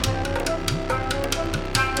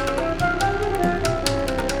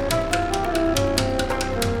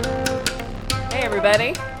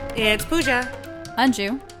everybody. It's Pooja.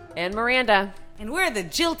 Anju. And Miranda. And we're the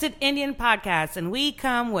Jilted Indian Podcast, and we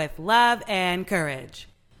come with love and courage.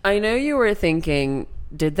 I know you were thinking,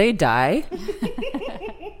 did they die?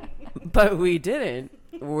 But we didn't.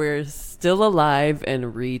 We're still alive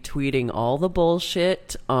and retweeting all the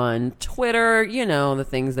bullshit on Twitter. You know, the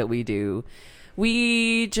things that we do.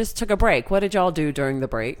 We just took a break. What did y'all do during the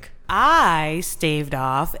break? I staved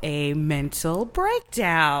off a mental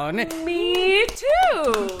breakdown. Me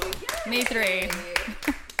too. Me three.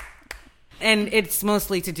 And it's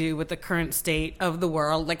mostly to do with the current state of the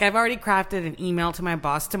world. Like, I've already crafted an email to my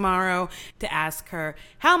boss tomorrow to ask her,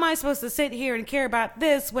 how am I supposed to sit here and care about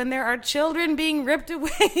this when there are children being ripped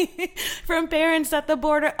away from parents at the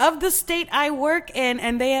border of the state I work in,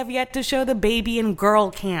 and they have yet to show the baby in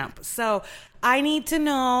girl camp. So I need to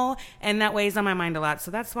know, and that weighs on my mind a lot.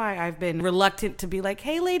 So that's why I've been reluctant to be like,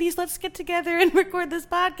 hey, ladies, let's get together and record this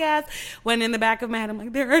podcast. When in the back of my head, I'm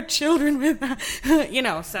like, there are children with,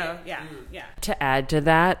 so yeah. To add to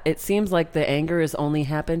that, it seems like the anger has only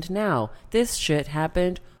happened now. This shit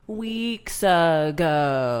happened weeks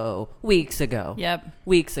ago. Yep.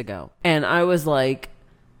 Weeks ago. And I was like,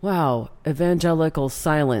 wow, evangelical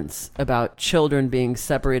silence about children being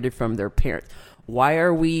separated from their parents. Why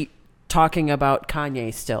are we talking about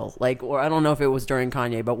Kanye still? Like, or I don't know if it was during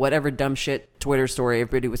Kanye, but whatever dumb shit Twitter story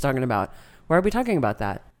everybody was talking about. Why are we talking about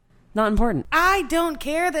that? Not important. I don't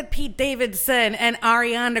care that Pete Davidson and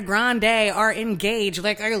Ariana Grande are engaged.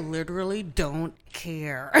 Like, I literally don't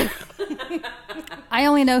care. I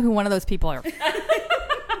only know who one of those people are.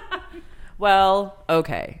 Well,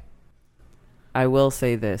 okay. I will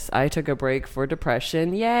say this. I took a break for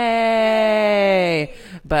depression. Yay!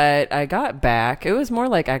 But I got back. It was more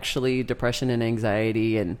like actually depression and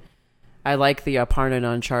anxiety. And I like the Aparna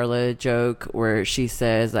Nancharla joke where she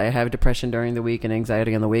says, I have depression during the week and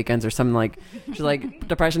anxiety on the weekends, or something like, she's like,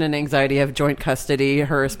 depression and anxiety have joint custody.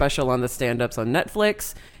 Her special on the stand-ups on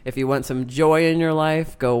Netflix. If you want some joy in your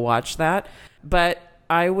life, go watch that. But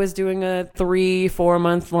I was doing a 3-4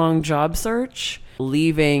 month long job search,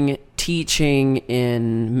 leaving teaching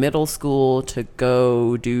in middle school to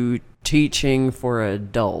go do teaching for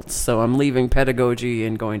adults. So I'm leaving pedagogy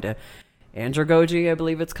and going to andragogy, I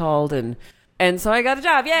believe it's called, and so I got a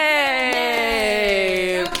job.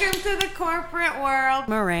 Yay! Welcome to the corporate world,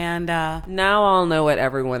 Miranda. Now I'll know what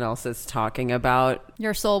everyone else is talking about.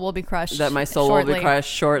 Your soul will be crushed. That my soul will be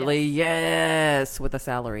crushed shortly. Yes, with a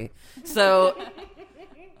salary. So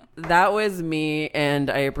that was me, and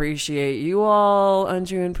I appreciate you all,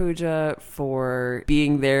 Anju and Pooja, for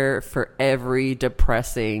being there for every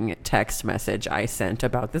depressing text message I sent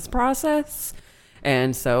about this process.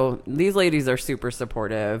 And so these ladies are super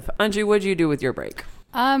supportive. Anju, what'd you do with your break?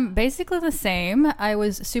 Basically the same. I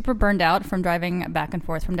was super burned out from driving back and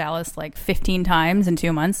forth from Dallas like 15 times in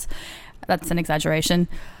 2 months. That's an exaggeration.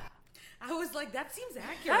 I was like, that seems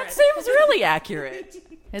accurate. That seems really accurate.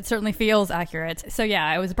 It certainly feels accurate. So yeah,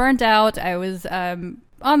 I was burnt out. I was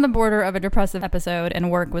on the border of a depressive episode, and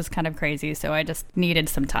work was kind of crazy, so I just needed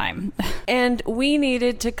some time. And we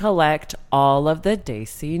needed to collect all of the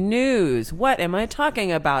Desi news. What am I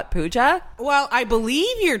talking about, Pooja? Well, I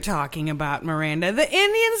believe you're talking about, Miranda, the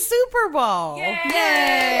Indian Super Bowl.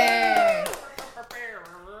 Yay!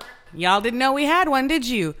 Y'all didn't know we had one, did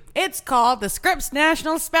you? It's called the Scripps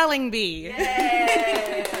National Spelling Bee.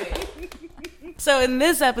 Yay! So in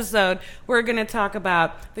this episode, we're going to talk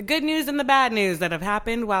about the good news and the bad news that have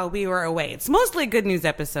happened while we were away. It's mostly a good news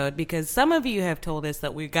episode because some of you have told us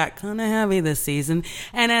that we got kind of heavy this season.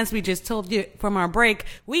 And as we just told you from our break,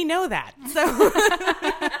 we know that. So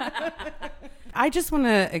I just want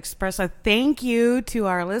to express a thank you to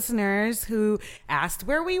our listeners who asked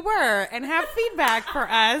where we were and have feedback for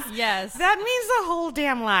us. Yes. That means a whole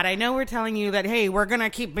damn lot. I know we're telling you that, hey, we're going to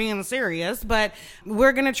keep being serious, but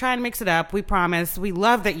we're going to try and mix it up. We promise. We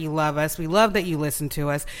love that you love us. We love that you listen to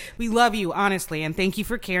us. We love you, honestly, and thank you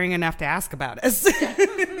for caring enough to ask about us.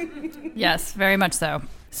 Yes, very much so.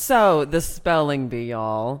 So, the spelling bee,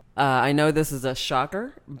 y'all. I know this is a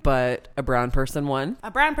shocker, but a brown person won.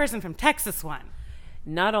 A brown person from Texas won.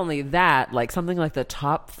 Not only that, like something like the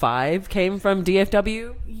top 5 came from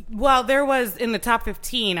DFW. Well, there was in the top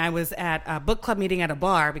 15. I was at a book club meeting at a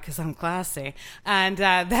bar because I'm classy, and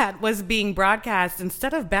that was being broadcast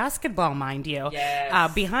instead of basketball, mind you,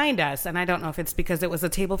 yes. Behind us. And I don't know if it's because it was a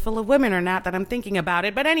table full of women or not that I'm thinking about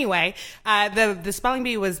it. But anyway, the spelling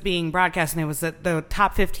bee was being broadcast, and it was the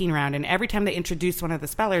top 15 round. And every time they introduced one of the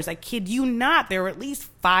spellers, I kid you not, there were at least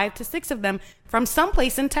 5 to 6 of them from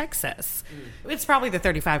someplace in Texas. It's probably the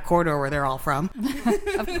 35 corridor where they're all from.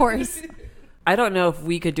 Of course. I don't know if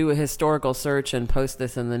we could do a historical search and post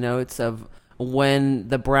this in the notes of when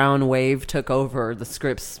the brown wave took over the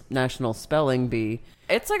Scripps National Spelling Bee.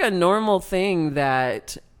 It's like a normal thing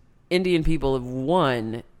that Indian people have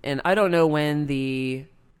won. And I don't know when the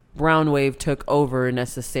brown wave took over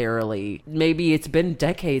necessarily. Maybe it's been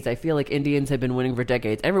decades. I feel like Indians have been winning for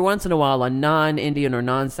decades. Every once in a while, a non-Indian or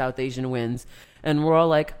non-South Asian wins. And we're all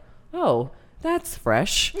like, oh, that's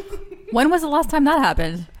fresh. When was the last time that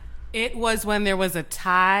happened? It was when there was a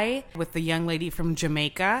tie with the young lady from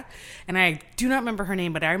Jamaica, and I do not remember her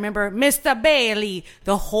name, but I remember Mr. Bailey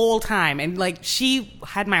the whole time, and like she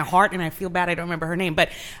had my heart, and I feel bad I don't remember her name, but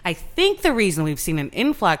I think the reason we've seen an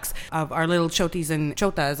influx of our little chotis and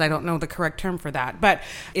chotas, I don't know the correct term for that, but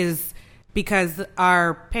is because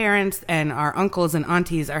our parents and our uncles and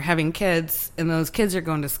aunties are having kids, and those kids are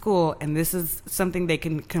going to school, and this is something they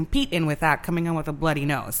can compete in without coming on with a bloody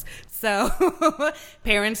nose. So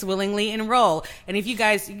parents willingly enroll. And if you've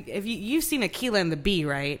seen Akeelah and the Bee,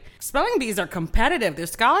 right? Spelling bees are competitive.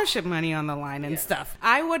 There's scholarship money on the line and stuff.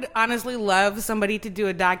 I would honestly love somebody to do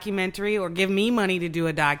a documentary or give me money to do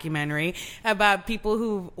a documentary about people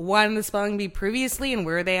who won the spelling bee previously and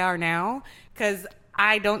where they are now. Because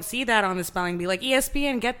I don't see that on the spelling bee. Like,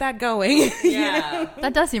 ESPN, get that going. Yeah.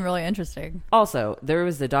 That does seem really interesting. Also, there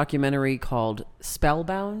was a documentary called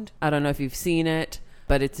Spellbound. I don't know if you've seen it,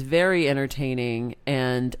 but it's very entertaining,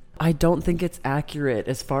 and I don't think it's accurate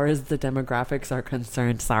as far as the demographics are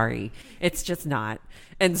concerned. Sorry. It's just not.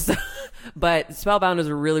 And so, but Spellbound is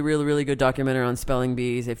a really, really, really good documentary on spelling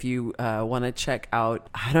bees. If you want to check out,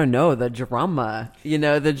 I don't know, the drama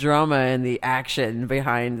and the action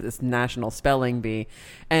behind this national spelling bee.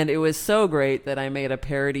 And it was so great that I made a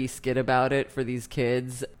parody skit about it for these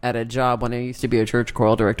kids at a job. When I used to be a church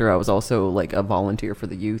choral director, I was also like a volunteer for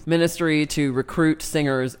the youth ministry to recruit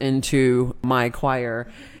singers into my choir.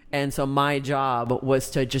 And so my job was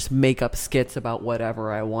to just make up skits about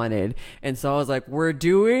whatever I wanted. And so I was like, we're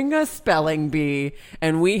doing a spelling bee.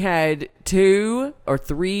 And we had 2 or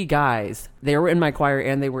 3 guys. They were in my choir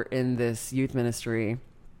and they were in this youth ministry.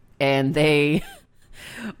 And they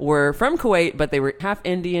were from Kuwait, but they were half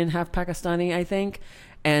Indian, half Pakistani, I think.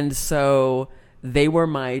 And so they were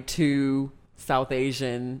my 2 South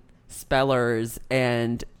Asian spellers.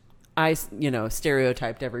 And I,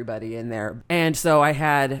 stereotyped everybody in there. And so I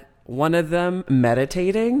had one of them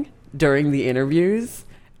meditating during the interviews,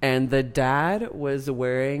 and the dad was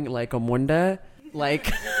wearing like a munda, like,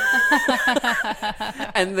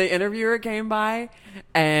 and the interviewer came by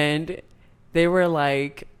and they were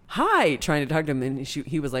like, hi, trying to talk to him. And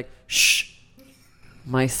he was like, shh,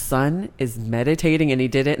 my son is meditating. And he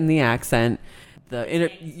did it in the accent. He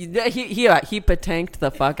patanked the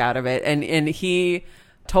fuck out of it. And he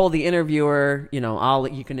told the interviewer,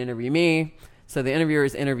 you can interview me. So the interviewer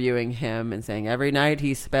is interviewing him and saying, every night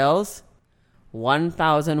he spells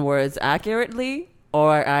 1,000 words accurately,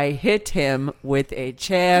 or I hit him with a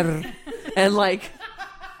chair. And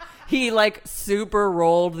he super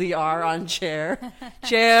rolled the R on chair.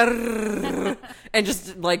 And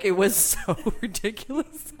just it was so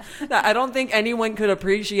ridiculous that I don't think anyone could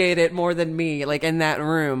appreciate it more than me, in that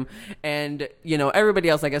room. And, everybody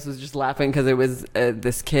else, I guess, was just laughing because it was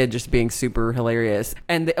this kid just being super hilarious.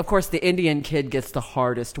 And of course, the Indian kid gets the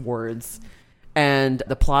hardest words. And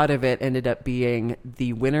the plot of it ended up being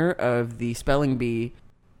the winner of the spelling bee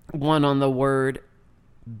won on the word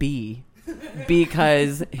bee.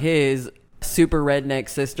 Because his super redneck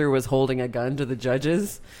sister was holding a gun to the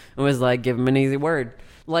judges and was like, give him an easy word.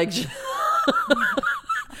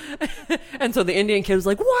 And so the Indian kid was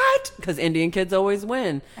like, what? Because Indian kids always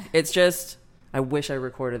win. It's just, I wish I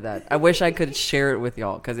recorded that. I wish I could share it with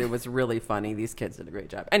y'all because it was really funny. These kids did a great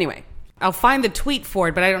job. Anyway. I'll find the tweet for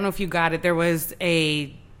it, but I don't know if you got it. There was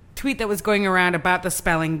a tweet that was going around about the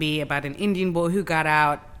spelling bee, about an Indian boy who got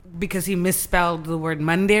out because he misspelled the word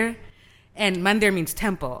mandir. And mandir means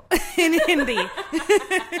temple in Hindi.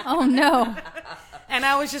 Oh, no. And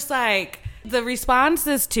I was just like, the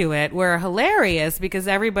responses to it were hilarious because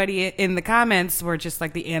everybody in the comments were just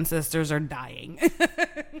like, the ancestors are dying.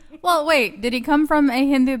 Well, wait, did he come from a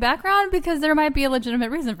Hindu background? Because there might be a legitimate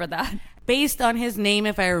reason for that. Based on his name,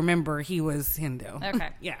 if I remember, he was Hindu.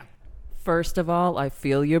 Okay. Yeah. First of all, I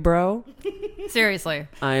feel you, bro. Seriously.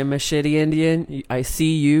 I'm a shitty Indian. I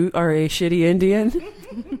see you are a shitty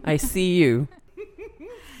Indian. I see you.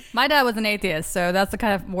 My dad was an atheist, so that's the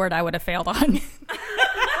kind of word I would have failed on.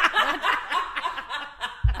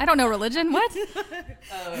 I don't know religion. What? Oh,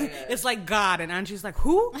 yeah. It's like God, and Angie's like,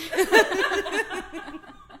 who?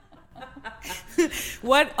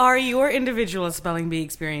 What are your individual spelling bee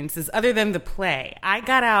experiences other than the play? I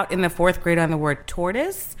got out in the 4th grade on the word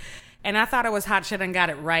tortoise, And I thought it was hot shit and got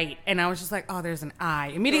it right. And I was just like, oh, there's an I.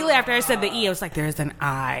 Immediately after I said the E, I was like, there's an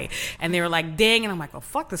I. And they were like, dang. And I'm like, oh,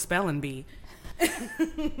 fuck the spelling bee.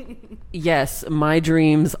 Yes, my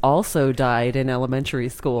dreams also died in elementary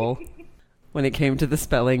school when it came to the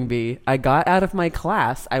spelling bee. I got out of my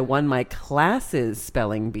class. I won my class's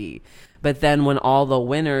spelling bee. But then when all the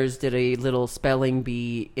winners did a little spelling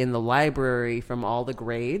bee in the library from all the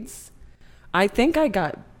grades, I think I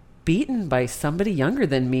got beaten by somebody younger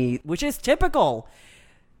than me, which is typical.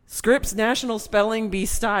 Scripps National Spelling Bee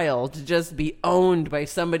style, to just be owned by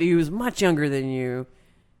somebody who's much younger than you.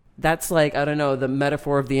 That's like, I don't know, the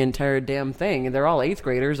metaphor of the entire damn thing. And they're all 8th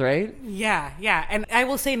graders, right? Yeah, yeah. And I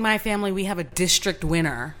will say in my family, we have a district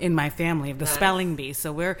winner in my family of the spelling bee.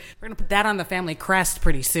 So we're going to put that on the family crest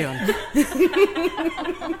pretty soon.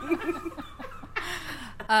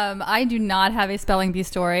 I do not have a spelling bee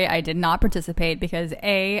story. I did not participate because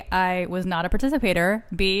A, I was not a participator.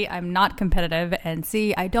 B, I'm not competitive. And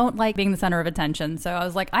C, I don't like being the center of attention. So I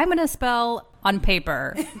was like, I'm going to spell on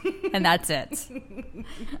paper. And that's it.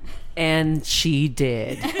 And she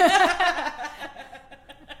did.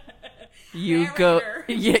 You go.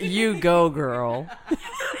 Yeah, you go, girl.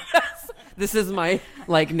 This is my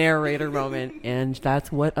narrator moment. And that's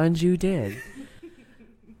what Anju did.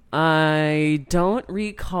 I don't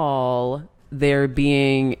recall there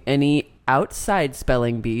being any outside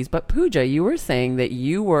spelling bees, but Pooja, you were saying that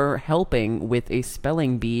you were helping with a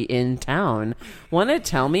spelling bee in town. Want to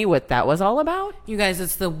tell me what that was all about? You guys,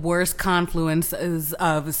 it's the worst confluence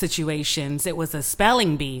of situations. It was a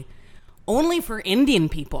spelling bee only for Indian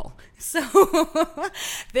people. So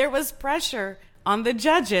there was pressure on the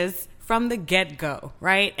judges from the get-go,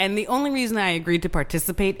 right? And the only reason I agreed to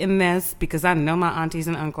participate in this, because I know my aunties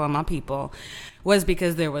and uncle and my people, was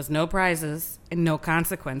because there was no prizes and no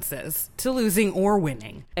consequences to losing or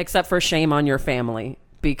winning. Except for shame on your family,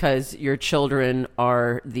 because your children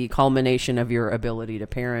are the culmination of your ability to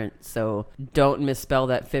parent. So don't misspell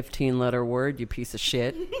that 15-letter word, you piece of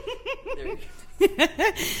shit.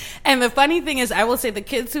 And the funny thing is, I will say the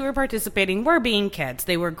kids who were participating were being kids.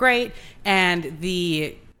 They were great. And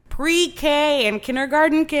the pre-K and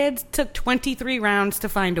kindergarten kids took 23 rounds to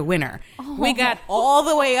find a winner. Oh. We got all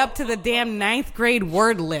the way up to the damn 9th grade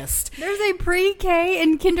word list. There's a pre-K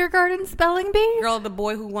and kindergarten spelling bee? Girl, the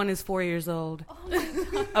boy who won is 4 years old. Oh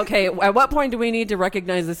my God. Okay, at what point do we need to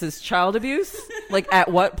recognize this as child abuse?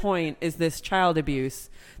 At what point is this child abuse?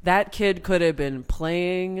 That kid could have been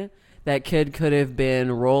playing. That kid could have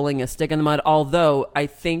been rolling a stick in the mud. Although I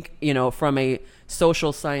think, from a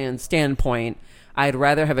social science standpoint, I'd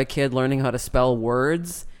rather have a kid learning how to spell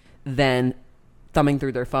words than thumbing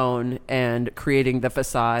through their phone and creating the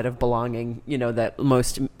facade of belonging, that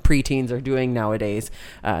most preteens are doing nowadays,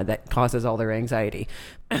 that causes all their anxiety.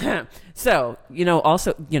 So,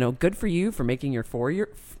 also, good for you for making your 4-year...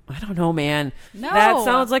 I don't know, man. No. That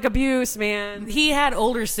sounds like abuse, man. He had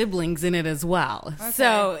older siblings in it as well. Okay.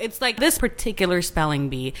 So it's like this particular spelling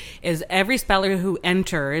bee is every speller who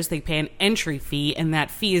enters, they pay an entry fee, and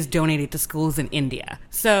that fee is donated to schools in India.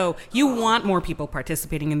 So you want more people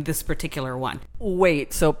participating in this particular one.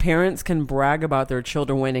 Wait, so parents can brag about their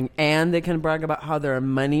children winning and they can brag about how their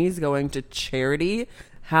money's going to charity?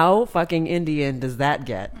 How fucking Indian does that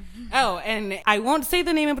get? Oh, and I won't say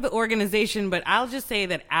the name of the organization, but I'll just say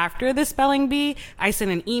that after the spelling bee, I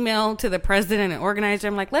sent an email to the president and organizer.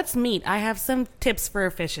 I'm like, let's meet. I have some tips for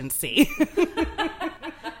efficiency.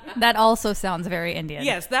 That also sounds very Indian.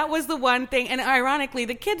 Yes, that was the one thing. And ironically,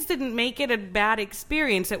 the kids didn't make it a bad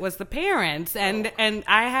experience. It was the parents. And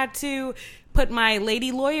I had to put my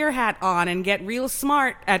lady lawyer hat on and get real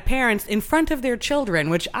smart at parents in front of their children,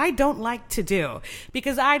 which I don't like to do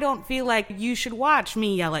because I don't feel like you should watch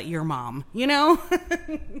me yell at your mom,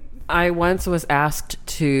 I once was asked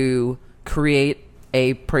to create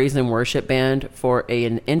a praise and worship band for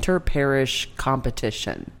an inter-parish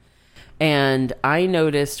competition. And I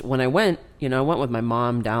noticed when I went with my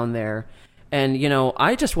mom down there. And,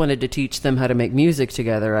 I just wanted to teach them how to make music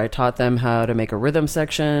together. I taught them how to make a rhythm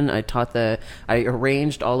section. I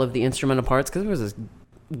arranged all of the instrumental parts because it was this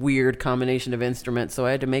weird combination of instruments. So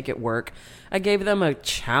I had to make it work. I gave them a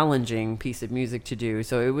challenging piece of music to do.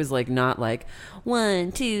 So it was not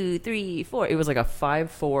 1, 2, 3, 4. It was like a 5/4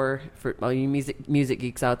 for all you music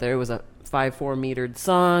geeks out there. It was a 5/4 metered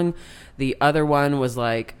song. The other one was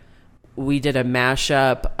we did a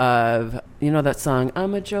mashup of, that song,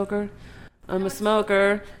 I'm a Joker. I'm a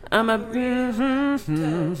smoker. I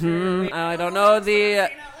don't know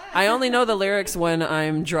I only know the lyrics when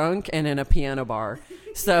I'm drunk and in a piano bar.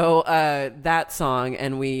 So that song,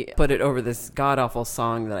 and we put it over this god-awful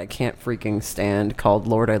song that I can't freaking stand called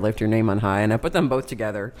Lord, I Lift Your Name on High. And I put them both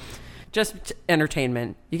together. just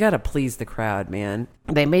entertainment. You got to please the crowd, man.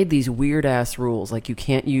 They made these weird ass rules, like you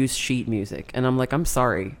can't use sheet music. And I'm like, I'm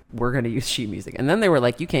sorry, we're going to use sheet music. And then they were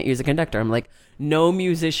like, you can't use a conductor. I'm like, no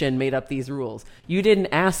musician made up these rules. You didn't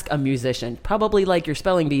ask a musician. Probably like your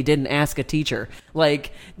spelling bee didn't ask a teacher.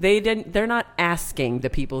 Like they're not asking the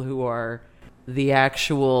people who are the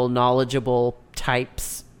actual knowledgeable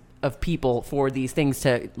types of people for these things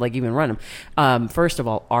to like even run them. First of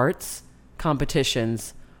all, arts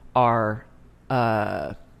competitions are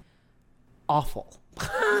awful.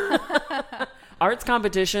 Arts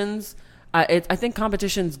competitions, I think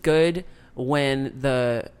competition's good when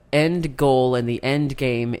the end goal and the end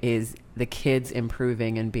game is the kids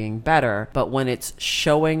improving and being better. But when it's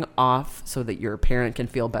showing off so that your parent can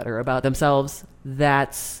feel better about themselves,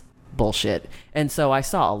 that's bullshit. And so I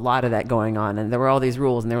saw a lot of that going on, and there were all these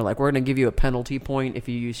rules, and they were like, we're going to give you a penalty point if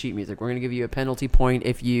you use sheet music. We're going to give you a penalty point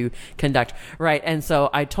if you conduct. Right. And so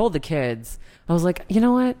I told the kids, I was like, you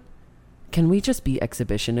know what? Can we just be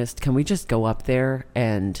exhibitionist? Can we just go up there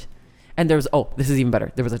and there was, oh, this is even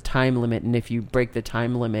better. There was a time limit, and if you break the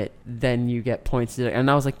time limit, then you get points.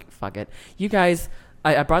 And I was like, fuck it. You guys,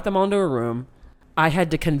 I brought them all into a room. I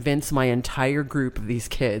had to convince my entire group of these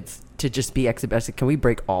kids to just be exhibition. Can we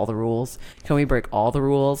break all the rules? Can we break all the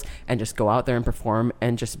rules and just go out there and perform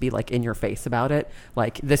and just be like in your face about it?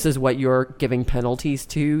 Like, this is what you're giving penalties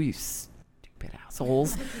to, you stupid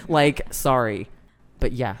assholes. Like, sorry.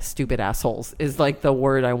 But yeah, stupid assholes is like the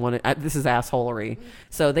word I wanted. This is assholery.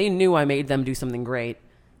 So they knew I made them do something great.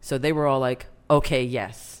 So they were all like, okay,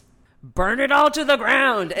 yes. Burn it all to the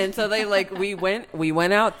ground. And so they like, we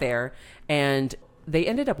went out there, and they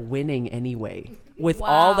ended up winning anyway. With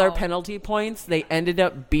all their penalty points, they ended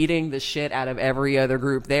up beating the shit out of every other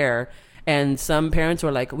group there. And some parents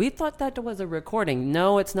were like, we thought that was a recording.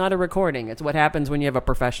 No, it's not a recording. It's what happens when you have a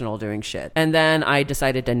professional doing shit. And then I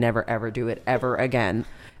decided to never, ever do it ever again.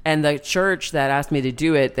 And the church that asked me to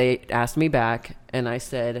do it, they asked me back, and I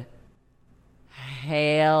said,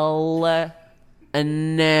 hell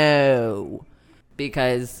no.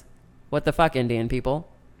 Because what the fuck, Indian people?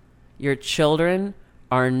 Your children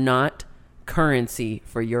are not currency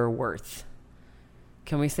for your worth.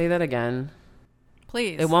 Can we say that again?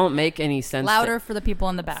 Please. It won't make any sense. Louder for the people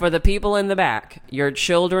in the back. For the people in the back. Your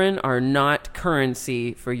children are not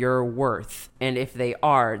currency for your worth. And if they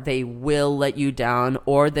are, they will let you down,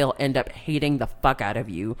 or they'll end up hating the fuck out of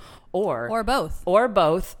you. Or both. Or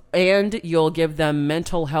both. And you'll give them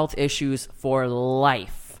mental health issues for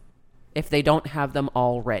life if they don't have them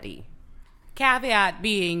already. Caveat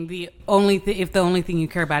being if the only thing you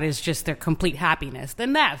care about is just their complete happiness,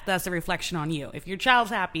 then that's a reflection on you. If your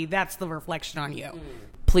child's happy, that's the reflection on you.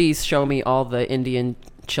 Please show me all the Indian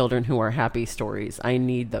children who are happy stories. I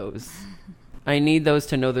need those. I need those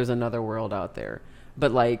to know there's another world out there.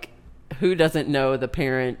 But like, who doesn't know the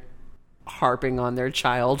parent harping on their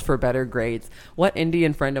child for better grades? What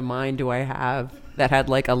Indian friend of mine do I have that had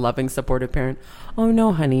like a loving, supportive parent? Oh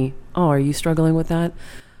no, honey. Oh, are you struggling with that?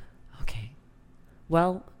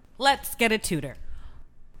 Well, let's get a tutor.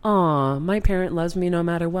 Aw, my parent loves me no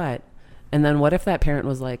matter what. And then what if that parent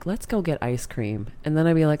was like, let's go get ice cream? And then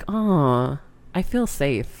I'd be like, aw, I feel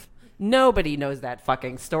safe. Nobody knows that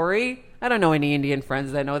fucking story. I don't know any Indian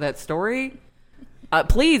friends that know that story.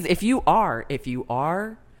 Please, if you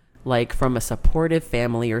are like from a supportive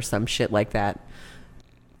family or some shit like that,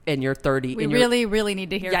 and you're 30, we really need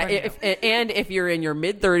to hear from you. And if you're in your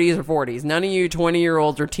mid 30s or 40s, none of you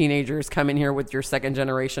 20-year-olds or teenagers come in here with your second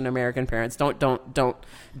generation American parents.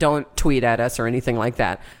 Don't tweet at us or anything like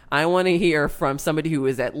that. I want to hear from somebody who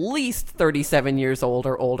is at least 37 years old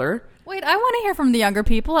or older. Wait, I want to hear from the younger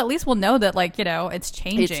people. At least we'll know that, like, you know, it's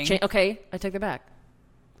changing. Okay, I take that back.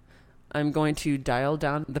 I'm going to dial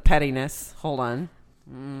down the pettiness. Hold on.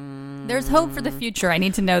 There's hope for the future. I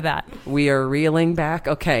need to know that. We are reeling back.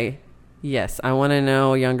 Okay. Yes, I want to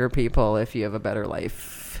know, younger people, if you have a better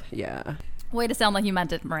life. Yeah. Way to sound like you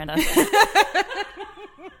meant it, Miranda.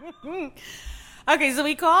 Okay, so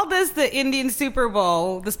we called this the Indian Super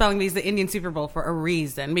Bowl. The spelling bee is the Indian Super Bowl for a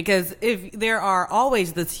reason, because if there are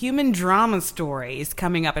always these human drama stories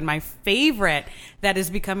coming up, and my favorite that is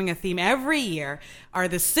becoming a theme every year are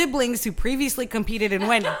the siblings who previously competed and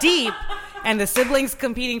went deep, and the siblings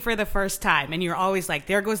competing for the first time. And you're always like,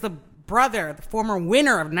 there goes the brother, the former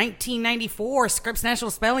winner of 1994 Scripps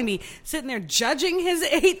National Spelling Bee, sitting there judging his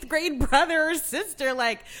 8th grade brother or sister,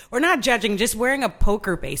 like, or not judging, just wearing a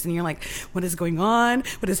poker face. And you're like, what is going on?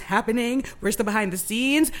 What is happening? Where's the behind the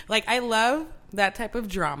scenes? Like, I love that type of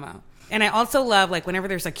drama. And I also love, like, whenever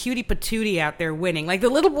there's a cutie patootie out there winning. Like, the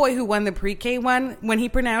little boy who won the pre-K one, when he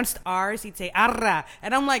pronounced R's, he'd say, arra.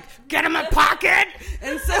 And I'm like, get in my pocket!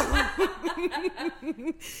 And so...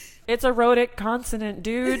 It's a rhotic consonant,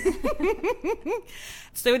 dude.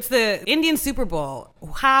 So it's the Indian Super Bowl.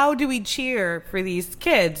 How do we cheer for these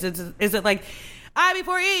kids? Is it like, I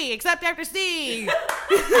before E, except after C?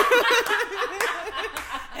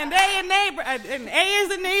 And A is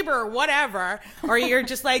a neighbor, whatever. Or you're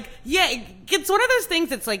just like, yeah, it's one of those things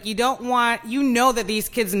that's like, you know that these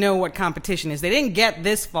kids know what competition is. They didn't get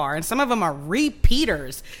this far. And some of them are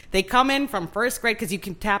repeaters. They come in from first grade because you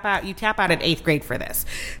tap out at 8th grade for this.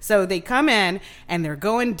 So they come in and they're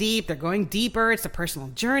going deep. They're going deeper. It's a personal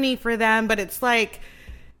journey for them. But it's like,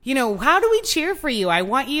 you know, how do we cheer for you? I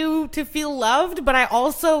want you to feel loved, but I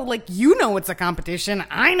also, like, you know it's a competition.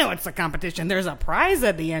 I know it's a competition. There's a prize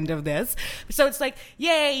at the end of this. So it's like,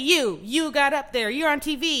 yay, you got up there. You're on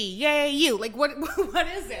TV. Yay, you. Like, what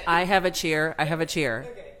is it? I have a cheer.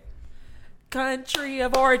 Okay. Country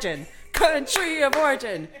of origin. Country of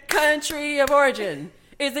origin. Country of origin.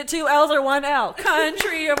 Is it 2 L's or 1 L?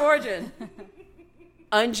 Country of origin.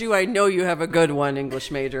 Anju, I know you have a good one,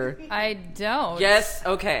 English major. I don't. Yes,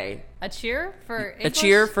 okay. A cheer for English? A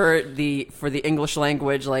cheer for the English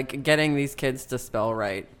language, like getting these kids to spell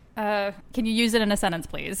right. Can you use it in a sentence,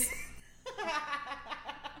 please?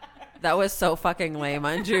 That was so fucking lame,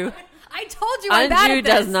 Anju. I told you I'm bad Anju at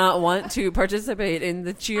this. does not want to participate in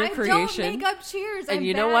the cheer creation. I don't make up cheers. And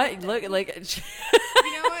you know what? Look, like...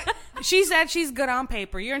 You know what? She said she's good on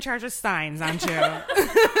paper. You're in charge of signs, aren't you?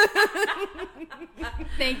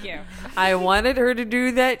 Thank you. I wanted her to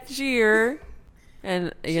do that cheer.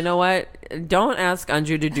 And you know what? Don't ask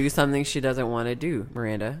Anju to do something she doesn't want to do,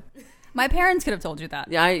 Miranda. My parents could have told you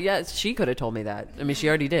that. Yeah, she could have told me that. I mean, she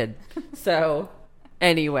already did. So,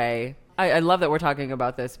 anyway, I love that we're talking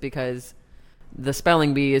about this because the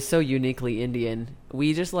spelling bee is so uniquely Indian.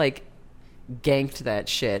 We just, like, ganked that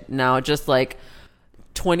shit. Now, just, like...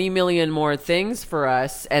 20 million more things for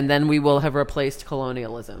us, and then we will have replaced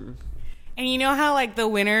colonialism. And you know how, like, the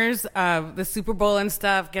winners of the Super Bowl and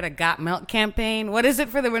stuff get a Got Milk campaign? What is it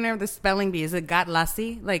for the winner of the spelling bee? Is it Got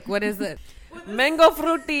Lassi? Like, what is it? Mango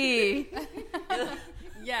fruity.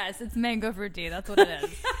 Yes, it's mango fruity. That's what it is.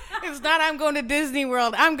 It's not I'm going to Disney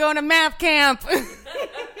World. I'm going to math camp.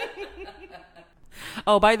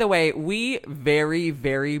 Oh, by the way, we very,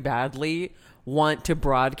 very badly want to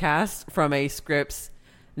broadcast from a Scripps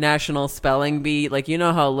National Spelling Bee. Like, you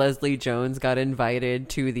know how Leslie Jones got invited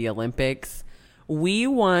to the Olympics? We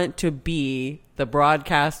want to be the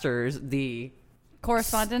broadcasters, the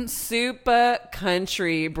correspondents, super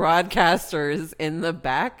country broadcasters in the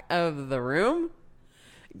back of the room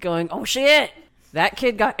going, oh shit, that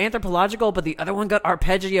kid got anthropological, but the other one got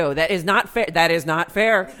arpeggio. That is not fair. That is not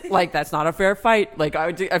fair. Like, that's not a fair fight. Like,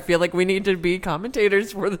 I feel like we need to be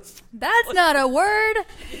commentators for this. That's not a word.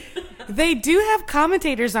 They do have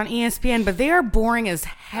commentators on ESPN, but they are boring as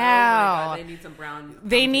hell. Oh my God, they need some brown.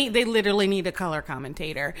 They literally need a color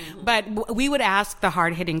commentator. Mm-hmm. But we would ask the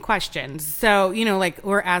hard-hitting questions. So, you know, like,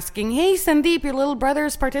 we're asking, hey, Sandeep, your little brother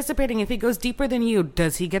is participating. If he goes deeper than you,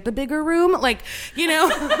 does he get the bigger room? Like, you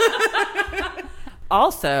know.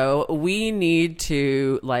 Also, we need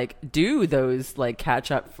to, like, do those, like, catch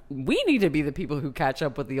up. We need to be the people who catch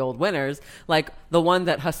up with the old winners. Like, the one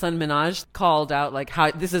that Hassan Minhaj called out, like, how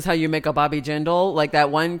this is how you make a Bobby Jindal. Like, that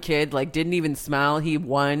one kid, like, didn't even smile. He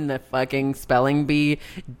won the fucking spelling bee.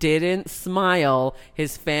 Didn't smile.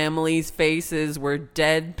 His family's faces were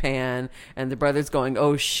deadpan. And the brother's going,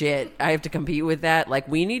 oh, shit, I have to compete with that. Like,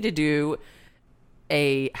 we need to do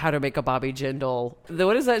a How to Make a Bobby Jindal.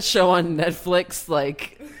 What is that show on Netflix?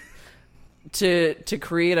 Like, to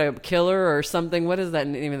create a killer or something. What is that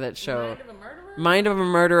name of that show? Mind of a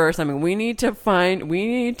Murderer or something. We need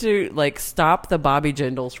to like stop the Bobby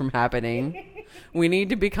Jindals from happening. We need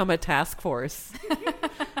to become a task force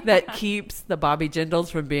that keeps the Bobby Jindals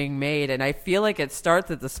from being made. And I feel like it starts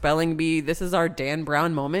at the spelling bee. This is our Dan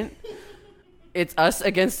Brown moment. It's us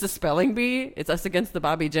against the spelling bee. It's us against the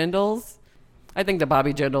Bobby Jindals. I think the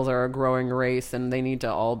Bobby Jindals are a growing race, and they need to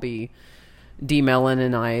all be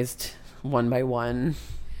demelaninized one by one.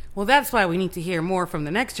 Well, that's why we need to hear more from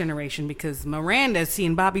the next generation, because Miranda's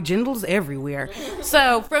seeing Bobby Jindals everywhere.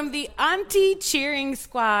 So, from the Auntie Cheering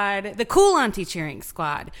Squad, the cool Auntie Cheering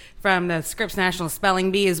Squad from the Scripps National Spelling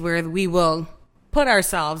Bee is where we will put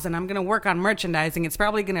ourselves, and I'm going to work on merchandising. It's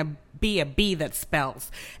probably going to be a bee that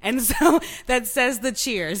spells. And so, that says the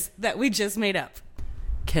cheers that we just made up.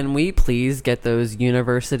 Can we please get those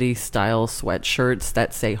university-style sweatshirts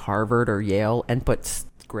that say Harvard or Yale and put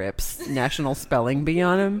Scripps National Spelling Bee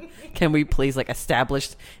on them? Can we please, like,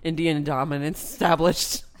 established Indian dominance,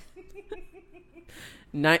 established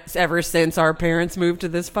ever since our parents moved to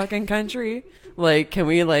this fucking country? Like, can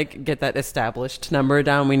we, like, get that established number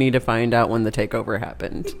down? We need to find out when the takeover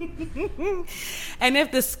happened. And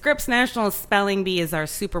if the Scripps National Spelling Bee is our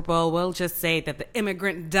Super Bowl, we'll just say that the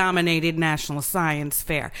immigrant-dominated National Science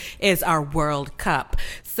Fair is our World Cup.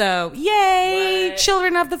 So, yay, what?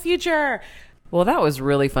 Children of the future. Well, that was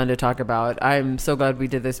really fun to talk about. I'm so glad we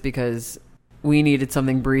did this because we needed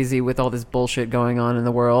something breezy with all this bullshit going on in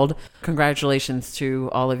the world. Congratulations to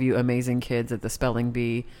all of you amazing kids at the Spelling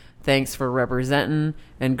Bee. Thanks for representing,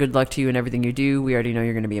 and good luck to you in everything you do. We already know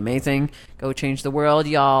you're going to be amazing. Go change the world,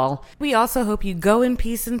 y'all. We also hope you go in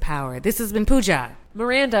peace and power. This has been Pooja,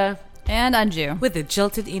 Miranda, and Anju with the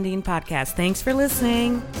Jilted Indian Podcast. Thanks for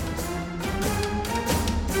listening.